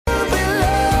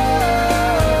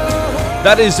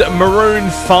That is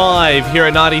Maroon 5 here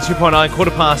at 92.9,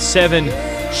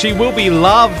 7:15. She will be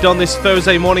loved on this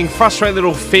Thursday morning. Frustratin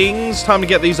Little Fings. Time to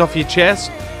get these off your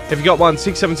chest. If you got one,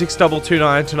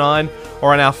 676-22929,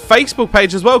 or on our Facebook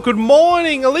page as well. Good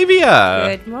morning,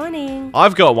 Olivia. Good morning.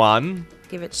 I've got one.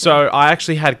 Give it to So I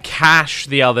actually had cash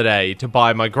the other day to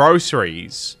buy my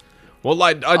groceries. Well,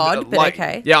 like, Odd, but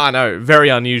okay. Yeah, I know. Very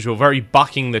unusual. Very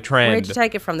bucking the trend. Where'd you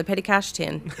take it from? The petty cash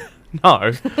tin?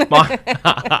 No.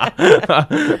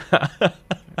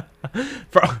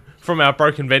 From our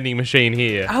broken vending machine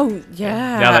here. Oh,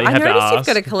 yeah. Now that you I had to noticed you've ask.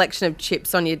 got a collection of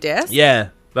chips on your desk. Yeah,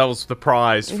 that was the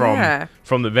prize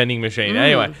from the vending machine.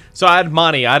 Anyway, so I had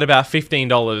money. I had about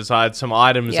 $15. I had some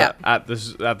items at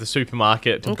the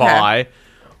supermarket to buy.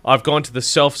 I've gone to the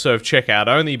self-serve checkout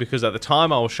only because at the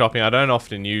time I was shopping, I don't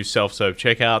often use self-serve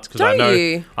checkouts because I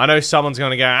know someone's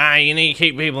going to go, you need to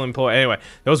keep people employed. Anyway,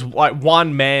 there was like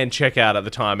one man checkout at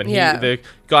the time, and the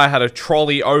guy had a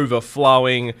trolley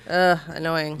overflowing.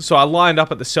 Annoying. So I lined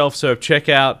up at the self-serve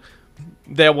checkout.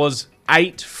 There was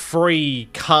 8 free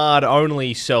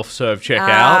card-only self-serve checkouts.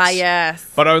 Ah, yes.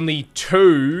 But only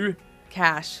 2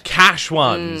 cash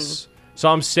ones. So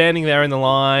I'm standing there in the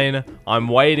line. I'm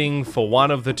waiting for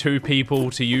one of the 2 people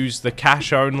to use the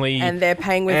cash only. And they're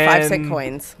paying with 5-cent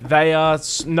coins. They are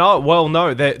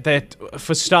no. They're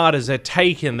for starters. They're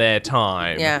taking their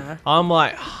time. Yeah. I'm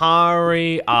like,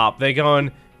 hurry up. They're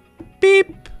going,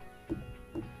 beep,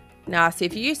 Nah, see,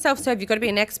 if you use self-serve, you've got to be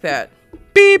an expert.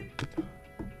 beep.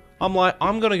 I'm like,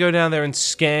 I'm gonna go down there and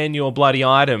scan your bloody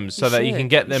items so that you can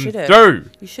get them through.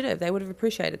 You should have. They would have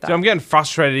appreciated that. So I'm getting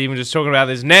frustrated even just talking about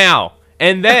this now.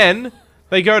 And then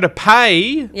they go to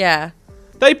pay. Yeah.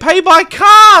 They pay by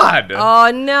card.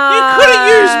 Oh, no. You could have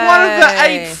used one of the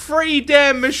 8 free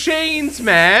damn machines,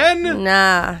 man.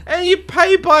 Nah. And you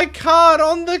pay by card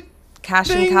on the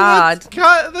Cash and card.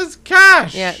 There's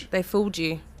cash. Yeah, they fooled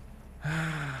you.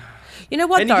 You know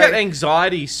what, and though? you get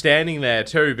anxiety standing there,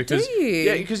 too. Because, Do you?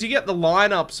 Yeah, because you get the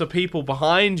lineups of people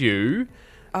behind you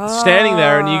standing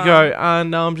there, and you go,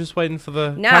 no, I'm just waiting for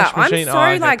the cash machine.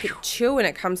 I'm so, chill when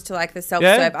it comes to, the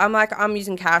self-serve. I'm like, I'm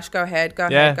using cash. Go ahead.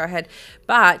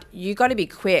 But you got to be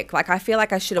quick. I feel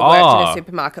like I should have worked in a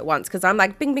supermarket once because I'm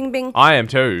like, bing, bing, bing. I am,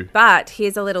 too. But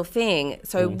here's a little thing.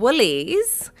 So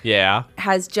Woolies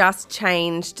has just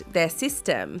changed their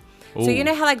system. Ooh. So you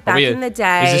know how back in the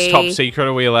day... Is this top secret?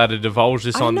 Are we allowed to divulge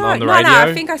this on the radio? No,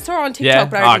 I think I saw it on TikTok,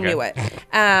 but I already knew it.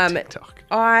 TikTok.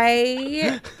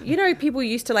 People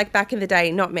used to, back in the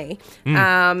day, not me,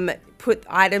 put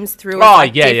items through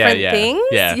different things,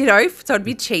 so it'd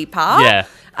be cheaper. Yeah.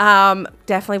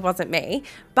 Definitely wasn't me.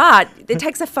 But it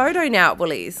takes a photo now at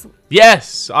Woolies.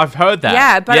 Yes, I've heard that.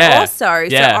 Yeah, but also,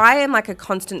 so I am a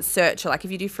constant searcher.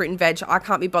 If you do fruit and veg, I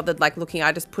can't be bothered looking.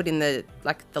 I just put in the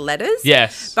letters.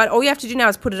 Yes. But all you have to do now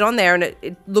is put it on there, and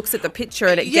it looks at the picture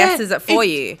and it guesses it for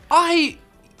you.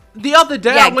 The other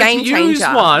day I went to use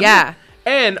one. Yeah.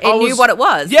 And it knew what it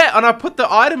was. Yeah, and I put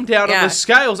the item down on the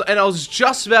scales, and I was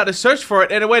just about to search for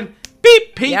it, and it went,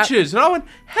 beep, peaches. And I went,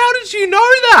 how did you know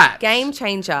that? Game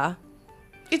changer.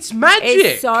 It's magic.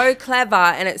 It's so clever,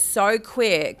 and it's so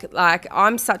quick.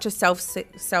 I'm such a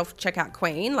self-checkout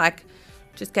queen.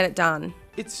 Just get it done.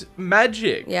 It's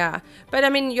magic. Yeah. But,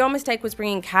 your mistake was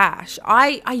bringing cash.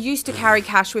 I used to carry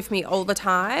cash with me all the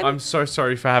time. I'm so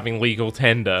sorry for having legal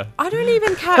tender. I don't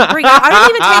even I don't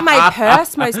even take my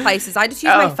purse most places. I just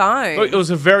use my phone. Look, it was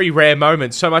a very rare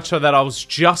moment, so much so that I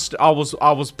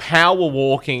was power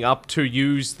walking up to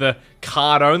use the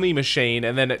card only machine,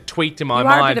 and then it tweaked in my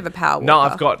mind. You are a bit of a power walker.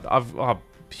 No, I've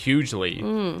hugely.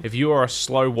 If you are a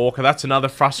slow walker, that's another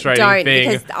frustrating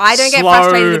thing. Because I don't get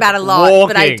frustrated about a lot,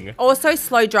 but I also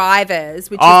slow drivers,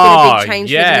 which has been a big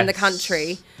change in the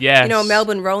country. Yes.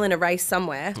 Melbourne rolling a race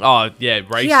somewhere. Oh yeah,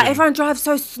 racing. Yeah, everyone drives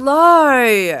so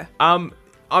slow. I'm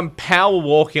power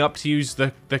walking up to use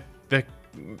the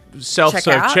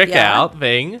self-serve checkout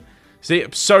thing. See,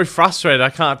 I'm so frustrated I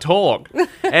can't talk.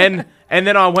 And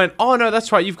then I went, oh, no,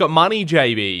 that's right. You've got money,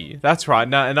 JB. That's right.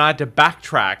 No, and I had to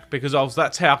backtrack because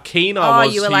that's how keen I was.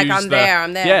 Oh, you were like, I'm there.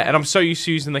 Yeah, and I'm so used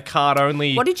to using the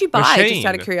card-only What did you buy, machine. just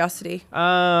out of curiosity?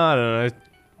 I don't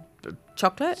know.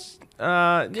 Chocolate?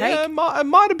 Yeah, it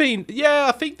might have been. Yeah,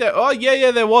 I think that. Oh, yeah,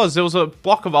 there was. There was a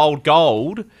block of old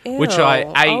gold, which I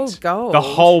ate the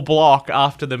whole block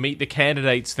after the Meet the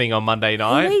Candidates thing on Monday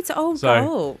night. Who eats old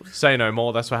gold? Say no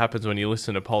more. That's what happens when you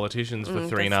listen to politicians for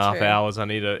 3.5 hours. I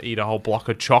need to eat a whole block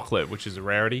of chocolate, which is a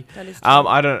rarity. That is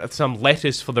true. Some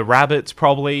lettuce for the rabbits,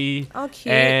 probably. Oh,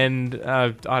 cute. And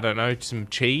I don't know, some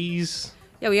cheese.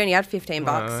 Yeah, we only had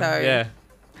 $15, so yeah,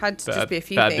 had to just be a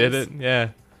few that things. did it. Yeah.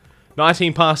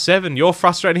 19 past 7. You're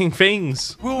Frustrating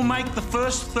Things. We'll make the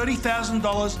first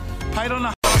 $30,000 paid on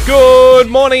a... Good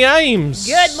morning, Amz.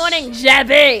 Good morning,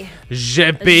 Jabby.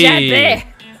 Jabby.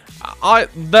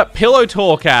 That Pillow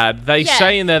Talk ad, they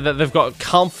say in there that they've got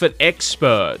comfort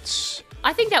experts.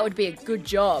 I think that would be a good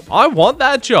job. I want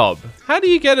that job. How do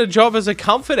you get a job as a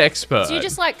comfort expert? Do you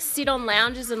just like sit on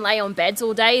lounges and lay on beds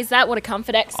all day? Is that what a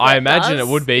comfort expert I imagine does?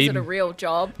 It would be. Is it a real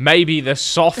job? Maybe the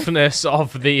softness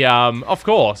of the, of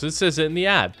course, it says it in the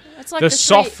ad. It's like the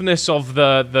softness of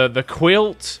the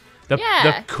quilt,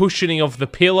 the cushioning of the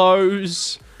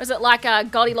pillows. Or is it like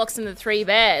Goldilocks and the Three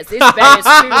Bears? This bed is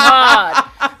too hard.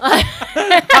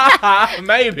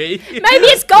 Maybe. Maybe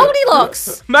it's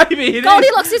Goldilocks. Maybe it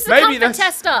Goldilocks is. is the comfort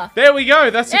tester. There we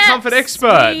go. That's the comfort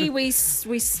expert. We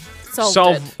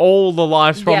solve all the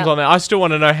life's problems on there. I still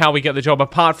want to know how we get the job,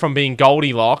 apart from being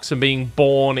Goldilocks and being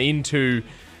born into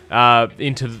that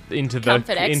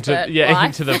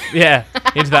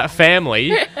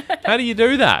family. How do you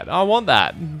do that? I want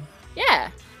that. Yeah.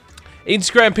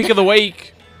 Instagram pick of the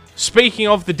week. Speaking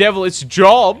of the devil, it's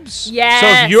jobs. Yes. So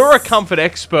if you're a comfort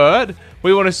expert,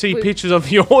 we want to see pictures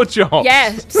of your job.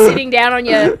 Yeah, sitting down on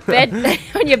your bed,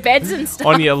 on your beds and stuff.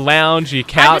 On your lounge, your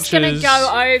couches. I'm just going to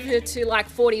go over to like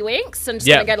 40 Winks and just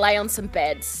going to go lay on some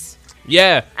beds.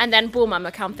 Yeah. And then boom, I'm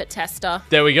a comfort tester.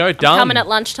 There we go, done. Coming at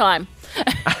lunchtime.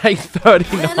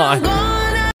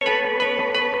 8:39.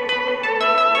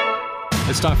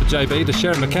 It's time for JB to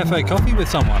share a McCafe coffee with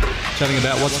someone, chatting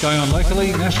about what's going on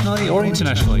locally, nationally or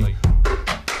internationally.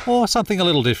 Or something a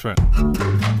little different.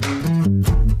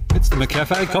 It's the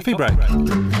McCafe Coffee Break.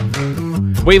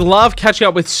 We love catching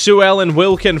up with Sue Ellen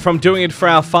Wilkin from Doing It For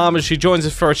Our Farmers. She joins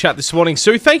us for a chat this morning.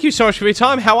 Sue, thank you so much for your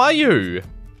time. How are you?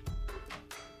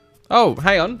 Oh,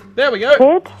 hang on. There we go.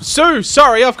 Good. Sue,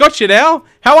 sorry, I've got you now.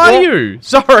 How are you?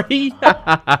 Sorry.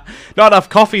 Not enough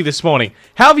coffee this morning.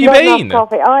 How have you been? Not enough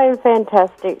coffee. I am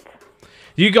fantastic.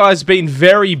 You guys have been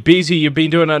very busy. You've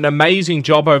been doing an amazing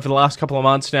job over the last couple of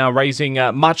months now, raising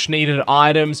much-needed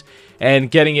items and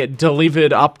getting it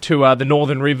delivered up to the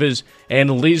Northern Rivers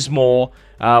and Lismore,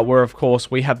 where, of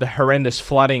course, we had the horrendous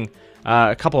flooding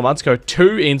a couple of months ago.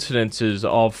 2 incidences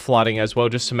of flooding as well,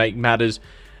 just to make matters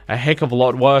a heck of a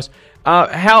lot worse.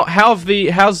 How's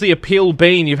the appeal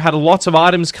been? You've had lots of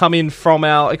items come in from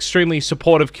our extremely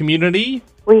supportive community.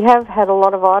 We have had a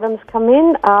lot of items come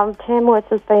in. Tamworth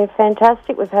has been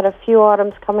fantastic. We've had a few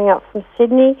items coming up from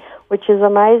Sydney, which is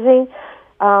amazing.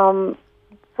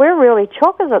 We're really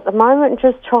chockers at the moment,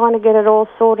 just trying to get it all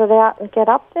sorted out and get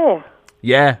up there.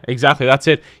 Yeah, exactly. That's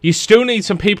it. You still need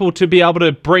some people to be able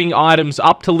to bring items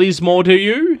up to Lismore, do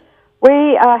you?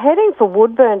 We are heading for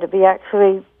Woodburn, to be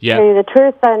actually tell you the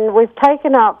truth, and we've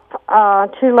taken up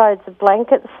 2 loads of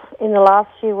blankets in the last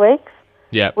few weeks,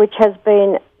 which has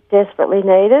been desperately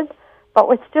needed. But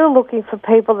we're still looking for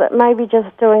people that may be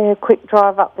just doing a quick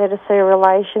drive up there to see a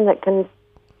relation that can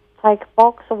take a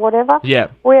box or whatever. Yeah.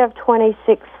 We have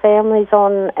 26 families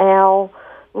on our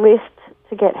list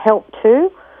to get help to.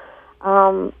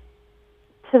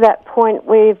 To that point,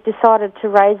 we've decided to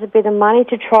raise a bit of money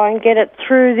to try and get it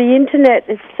through the internet.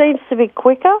 It seems to be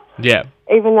quicker. Yeah.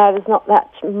 Even though there's not that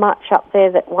much up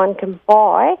there that one can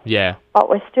buy. Yeah. But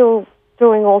we're still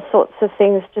doing all sorts of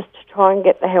things just to try and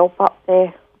get the help up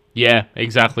there. Yeah,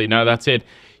 exactly. No, that's it.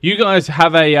 You guys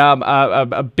have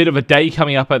a bit of a day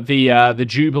coming up at the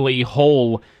Jubilee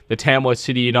Hall, the Tamworth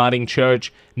City Uniting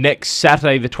Church, next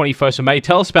Saturday, the 21st of May.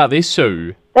 Tell us about this,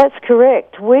 Sue. That's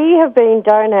correct. We have been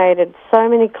donated so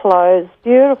many clothes,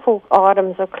 beautiful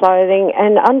items of clothing,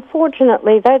 and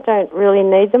unfortunately they don't really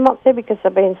need them up there because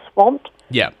they've been swamped.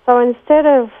 Yeah. So instead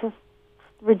of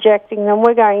rejecting them,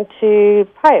 we're going to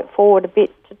pay it forward a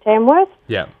bit to Tamworth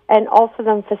and offer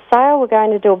them for sale. We're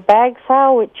going to do a bag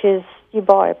sale, which is you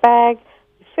buy a bag,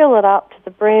 you fill it up to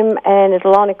the brim, and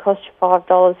it'll only cost you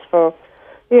 $5 for,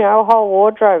 a whole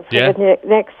wardrobe for the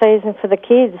next season for the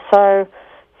kids. So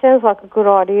sounds like a good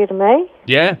idea to me.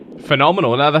 Yeah,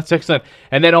 phenomenal. No, that's excellent.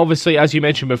 And then obviously, as you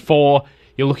mentioned before,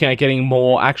 you're looking at getting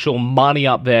more actual money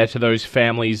up there to those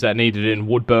families that need it in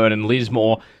Woodburn and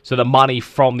Lismore. So the money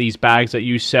from these bags that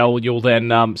you sell, you'll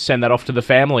then send that off to the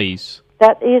families.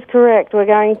 That is correct. We're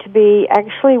going to be,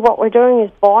 actually what we're doing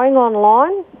is buying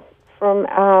online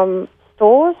from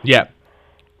stores. Yeah.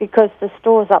 Because the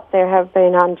stores up there have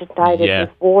been inundated with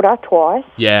water twice.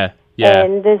 Yeah.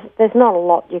 And there's not a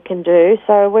lot you can do,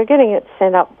 so we're getting it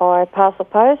sent up by parcel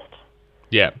post.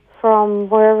 Yeah. From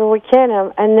wherever we can,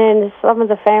 and then some of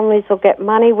the families will get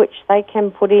money which they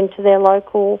can put into their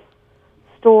local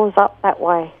stores up that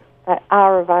way that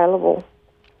are available.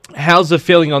 How's the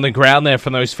feeling on the ground there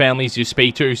from those families you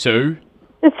speak to, Sue?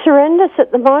 It's horrendous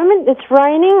at the moment. It's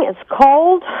raining. It's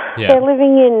cold. Yeah. They're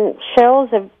living in shells.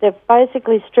 They've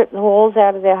basically stripped the walls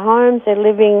out of their homes.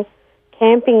 They're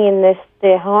camping in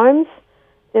their homes.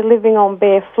 They're living on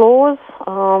bare floors.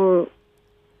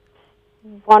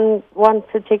 One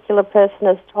particular person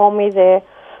has told me they're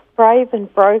brave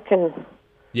and broken.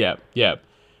 Yeah, yeah.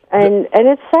 And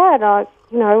it's sad.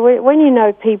 When you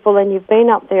know people and you've been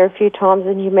up there a few times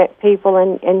and you met people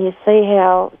and you see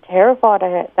how terrified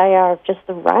they are of just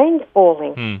the rain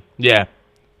falling. Yeah.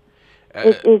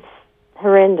 It's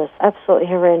horrendous, absolutely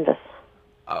horrendous.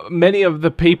 Many of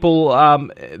the people,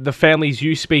 the families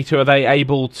you speak to, are they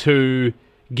able to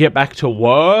get back to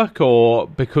work, or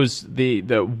because the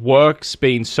work's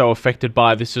been so affected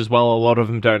by this as well, a lot of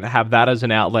them don't have that as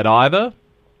an outlet either?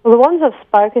 Well, the ones I've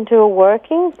spoken to are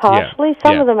working partially.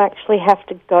 Some of them actually have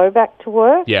to go back to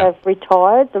work. They've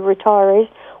retired, the retirees.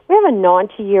 We have a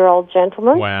 90-year-old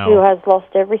gentleman who has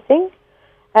lost everything,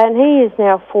 and he is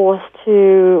now forced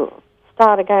to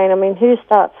start again. I mean, who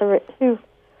has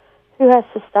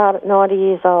to start at 90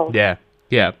 years old? Yeah,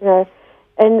 yeah.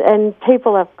 And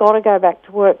people have got to go back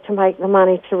to work to make the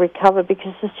money to recover,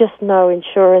 because there's just no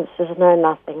insurance, there's no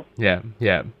nothing. Yeah,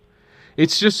 yeah.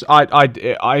 It's just, I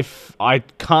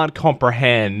can't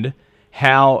comprehend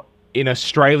how in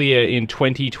Australia in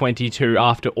 2022,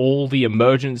 after all the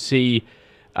emergency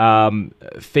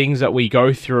things that we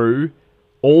go through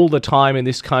all the time in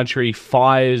this country,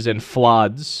 fires and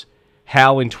floods,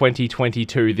 how in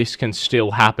 2022 this can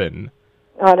still happen.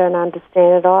 I don't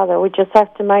understand it either. We just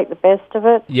have to make the best of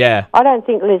it. Yeah. I don't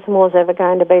think Lismore's ever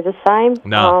going to be the same.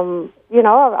 No.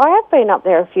 I have been up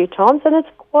there a few times, and it's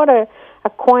quite a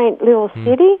quaint little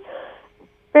city,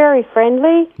 very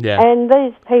friendly, and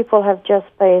these people have just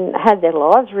had their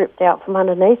lives ripped out from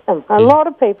underneath them. A lot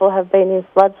of people have been in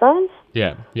flood zones,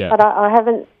 but I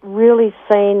haven't really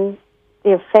seen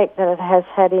the effect that it has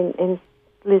had in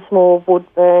Lismore,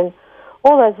 Woodburn,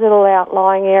 all those little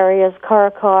outlying areas,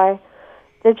 Coraki.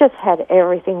 They've just had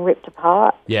everything ripped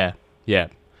apart. Yeah, yeah.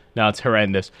 No, it's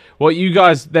horrendous. Well, you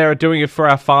guys there are doing it for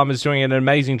our farmers, doing an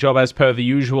amazing job as per the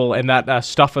usual, and that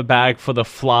Stuffer Bag for the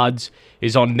floods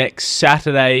is on next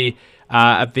Saturday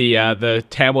at the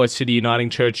Tamworth City Uniting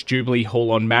Church Jubilee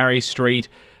Hall on Mary Street.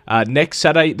 Next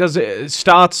Saturday, it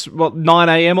starts, 9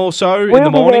 a.m. or so in the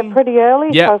morning? We'll be there pretty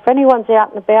early, so if anyone's out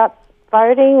and about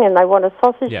voting and they want a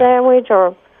sausage sandwich or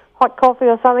a hot coffee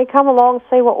or something, come along,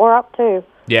 see what we're up to.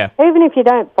 Yeah. Even if you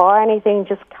don't buy anything,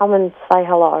 just come and say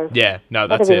hello. Yeah, no,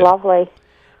 that's That'd be lovely.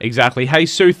 Exactly. Hey,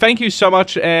 Sue, thank you so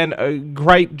much, and a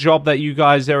great job that you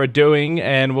guys there are doing,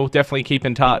 and we'll definitely keep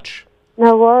in touch.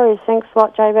 No worries. Thanks a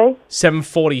lot, JB.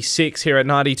 7:46 here at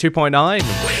 92.9.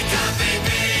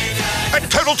 At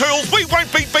Total Tools, we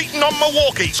won't be beaten on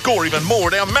Milwaukee. Score even more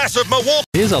at our massive Milwaukee.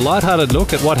 Here's a lighthearted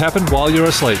look at what happened while you're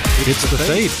asleep. It's the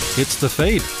feed. It's the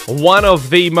feed. One of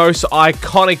the most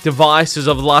iconic devices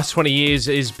of the last 20 years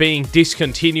is being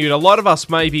discontinued. A lot of us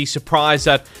may be surprised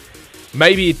that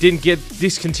maybe it didn't get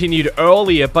discontinued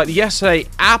earlier, but yesterday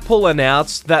Apple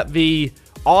announced that the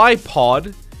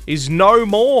iPod is no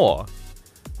more.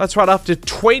 That's right, after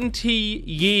 20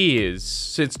 years,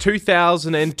 since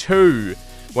 2002,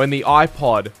 when the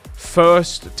iPod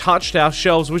first touched our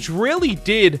shelves, which really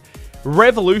did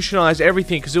revolutionize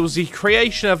everything, because it was the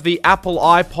creation of the Apple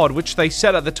iPod, which they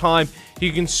said at the time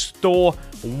you can store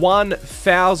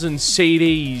 1,000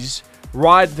 CDs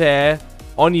right there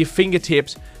on your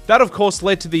fingertips. That, of course,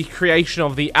 led to the creation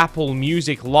of the Apple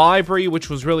Music Library, which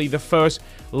was really the first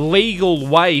legal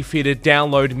way for you to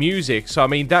download music. So, I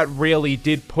mean, that really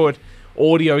did put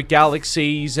Audio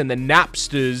Galaxies and the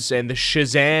Napsters and the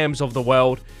Shazams of the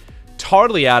world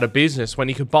totally out of business when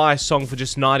you could buy a song for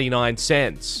just 99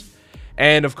 cents.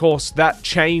 And of course, that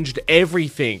changed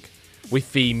everything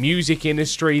with the music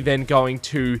industry then going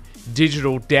to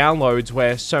digital downloads,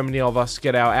 where so many of us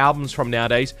get our albums from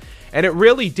nowadays. And it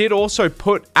really did also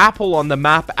put Apple on the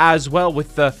map as well,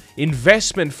 with the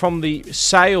investment from the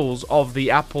sales of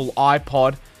the Apple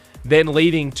iPod, then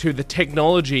leading to the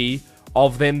technology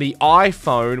of then the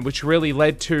iPhone, which really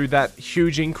led to that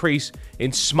huge increase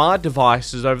in smart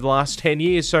devices over the last 10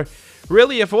 years. So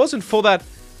really, if it wasn't for that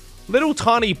little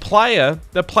tiny player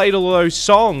that played all those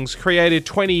songs created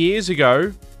 20 years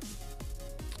ago,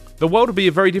 the world would be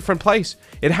a very different place.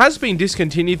 It has been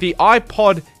discontinued. The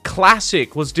iPod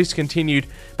Classic was discontinued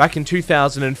back in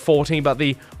 2014, but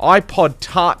the iPod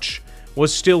Touch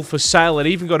was still for sale. It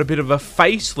even got a bit of a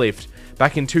facelift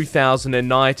back in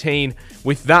 2019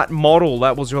 with that model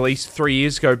that was released 3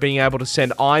 years ago being able to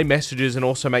send iMessages and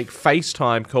also make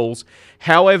FaceTime calls.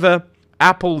 However,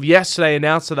 Apple yesterday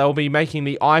announced that they'll be making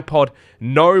the iPod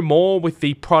no more, with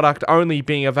the product only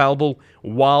being available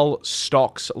while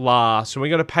stocks last. So we're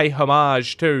going to pay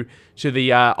homage to the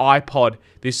iPod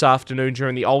this afternoon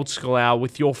during the Old School Hour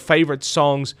with your favourite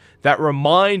songs that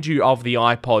remind you of the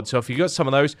iPod. So if you've got some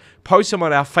of those, post them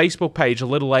on our Facebook page a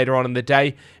little later on in the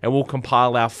day, and we'll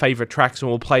compile our favourite tracks and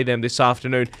we'll play them this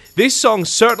afternoon. This song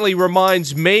certainly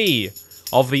reminds me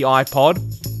of the iPod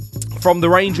from the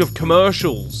range of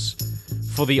commercials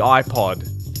for the iPod.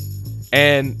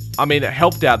 And, I mean, it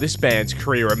helped out this band's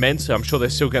career immensely. I'm sure they're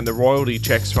still getting the royalty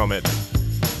checks from it.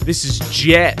 This is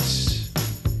Jet.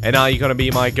 And Are You Gonna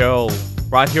Be My Girl?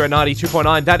 Right here at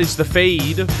 92.9. That is The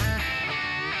Feed.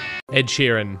 Ed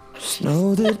Sheeran. Just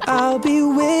know that I'll be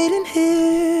waiting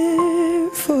here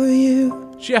for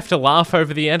you. Did you have to laugh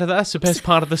over the end of that? That's the best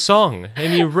part of the song.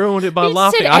 And you ruined it by You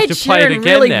laughing. said I have Ed to play it Sheeran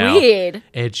again really now. Weird.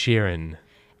 Ed Sheeran.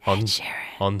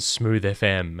 On Smooth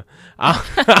FM.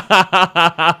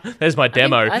 There's my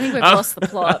demo. I think we've lost the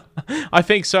plot. I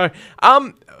think so.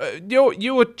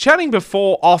 You were chatting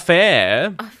before off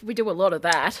air. We do a lot of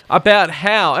that. About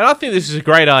how, and I think this is a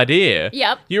great idea.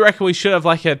 Yep. You reckon we should have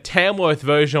like a Tamworth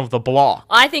version of The Block?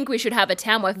 I think we should have a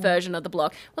Tamworth version of The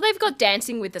Block. Well, they've got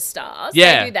Dancing with the Stars.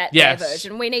 Yeah. They do that Yes. their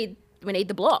version. We need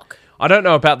The Block. I don't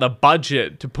know about the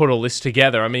budget to put all this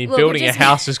together. I mean, Look, building a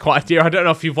house is quite dear. I don't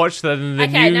know if you've watched that in the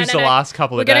news the last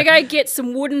couple of days. We're going to go get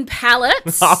some wooden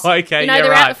pallets. Oh, okay, You know,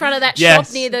 they're out the front of that shop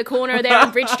near the corner there on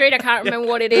Bridge Street. I can't remember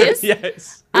what it is.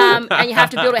 Yes. And you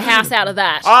have to build a house out of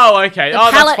that. Oh, okay. The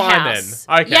That's pallet fine house.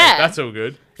 then. Okay, Yeah. that's all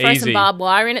good. Throw Easy. some barbed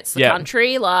wire in. It's the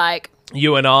country. Like,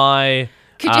 You and I.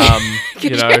 could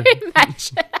you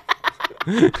imagine?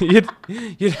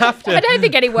 you'd have to. I don't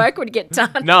think any work would get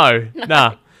done. No.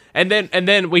 Nah. And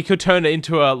then we could turn it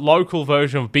into a local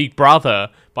version of Big Brother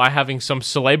by having some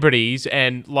celebrities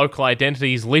and local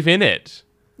identities live in it.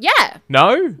 Yeah.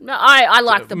 No? No, I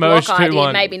like the Merge Block two, idea,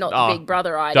 one. maybe not the Big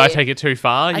Brother idea. Did I take it too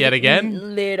far yet again? A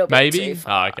little bit Maybe? too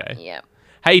far. Oh, okay. Yeah.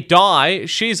 Hey, Di,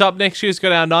 she's up next. She's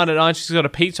got our 9 at 9. She's got a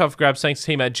pizza off grab thanks to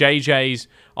the team at JJ's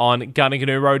on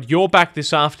Gunnaganoo Road. You're back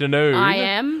this afternoon. I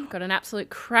am. Got an absolute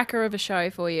cracker of a show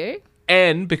for you.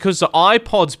 And because the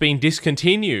iPod's been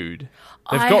discontinued,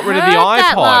 they've got rid of the I heard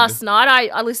iPod. that last night.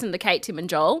 I listened to Kate, Tim and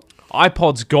Joel.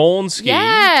 iPod's gone, Ski.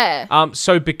 Yeah.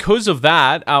 So because of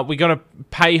that, we're going to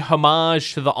pay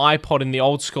homage to the iPod in the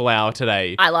Old School Hour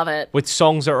today. I love it. With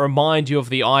songs that remind you of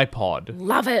the iPod.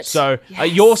 Love it. So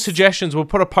your suggestions, we'll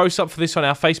put a post up for this on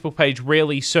our Facebook page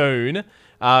really soon.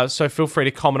 So feel free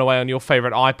to comment away on your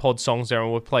favourite iPod songs there,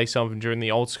 and we'll play some of them during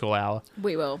the Old School Hour.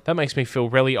 We will. That makes me feel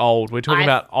really old. We're talking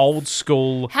about old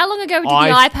school. How long ago did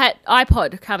the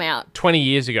iPod come out? 20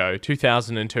 years ago,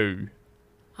 2002.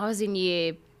 I was in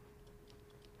year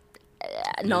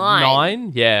 9.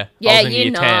 9? Yeah. Yeah, I was in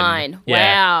year 9. 10.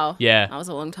 Yeah. Wow. Yeah. That was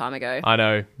a long time ago. I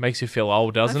know. Makes you feel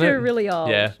old, doesn't it? I feel really old.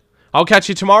 Yeah. I'll catch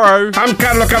you tomorrow. I'm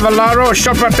Carlo Cavallaro,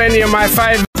 shop at any of my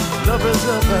 5.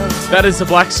 That is the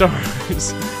Black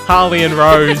Sorrows, Harley and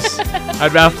Rose,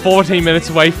 at about 14 minutes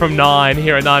away from 9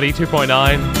 here at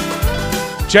 92.9.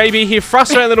 JB here,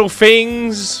 Frustratin Little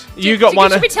Fings. You got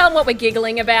one. Should we tell them what we're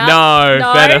giggling about?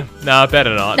 No,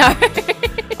 better not. No.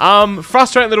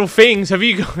 Frustratin Little Fings. Have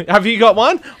you got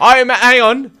one? Hang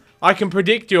on. I can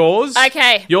predict yours.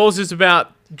 Okay. Yours is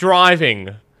about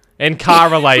driving. And car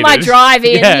related. My drive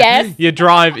in, yes.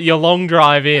 Your long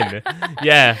drive in.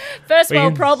 Yeah. First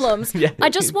world problems. Yeah. I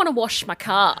just want to wash my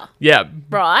car. Yeah.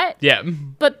 Right? Yeah.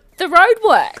 But the road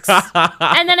works.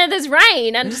 And then there's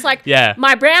rain and just like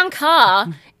my brown car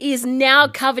is now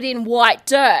covered in white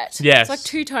dirt. Yes. It's like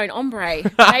two-tone ombre.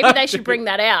 Maybe they should bring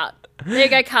that out. There you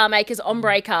go, car makers,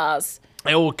 ombre cars.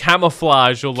 It will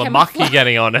camouflage all the muck you're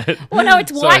getting on it. Well, no,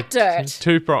 it's white dirt.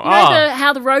 You know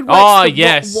how the road works? Oh, the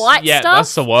yes. white yeah, stuff?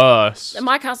 that's the worst. And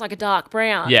my car's like a dark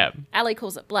brown. Yeah. Ali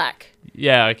calls it black.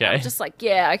 Yeah, okay. I'm just like,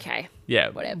 yeah, okay.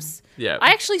 Yeah. Whatevs. Yeah. I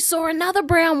actually saw another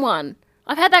brown one.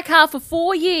 I've had that car for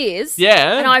 4 years.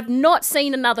 Yeah. And I've not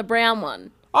seen another brown one.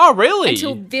 Oh, really?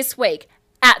 Until this week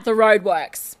at the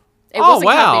roadworks. It wasn't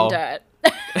covered in dirt.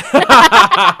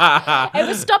 It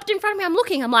was stopped in front of me. I'm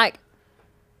looking. I'm like,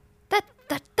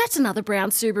 that's another brown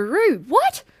Subaru.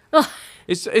 What? Ugh.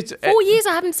 It's 4 years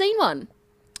I haven't seen one.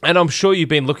 And I'm sure you've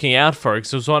been looking out for it,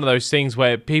 because it was one of those things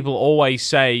where people always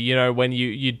say, you know, when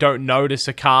you don't notice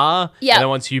a car, and then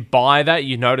once you buy that,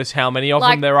 you notice how many of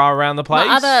them there are around the place.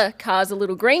 My other car's a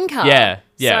little green car. Yeah.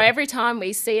 So every time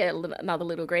we see another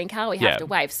little green car, we have to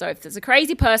wave. So if there's a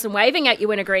crazy person waving at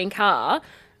you in a green car,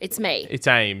 It's me. It's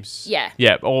Amz. Yeah.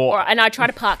 Yeah. And I try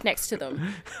to park next to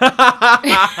them. Fair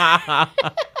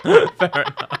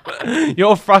enough.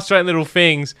 You're frustrating little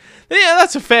things. Yeah,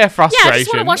 that's a fair frustration. Yeah, I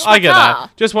just want to wash my get car.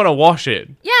 that. Just want to wash it.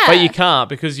 Yeah. But you can't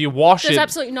because you wash There's it. There's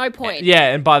absolutely no point.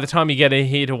 Yeah, and by the time you get in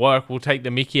here to work, we'll take the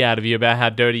mickey out of you about how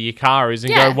dirty your car is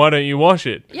and go, why don't you wash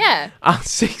it? Yeah.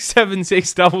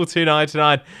 676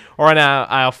 229 or on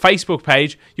our Facebook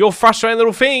page, Your Frustrating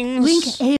Little Fings. Link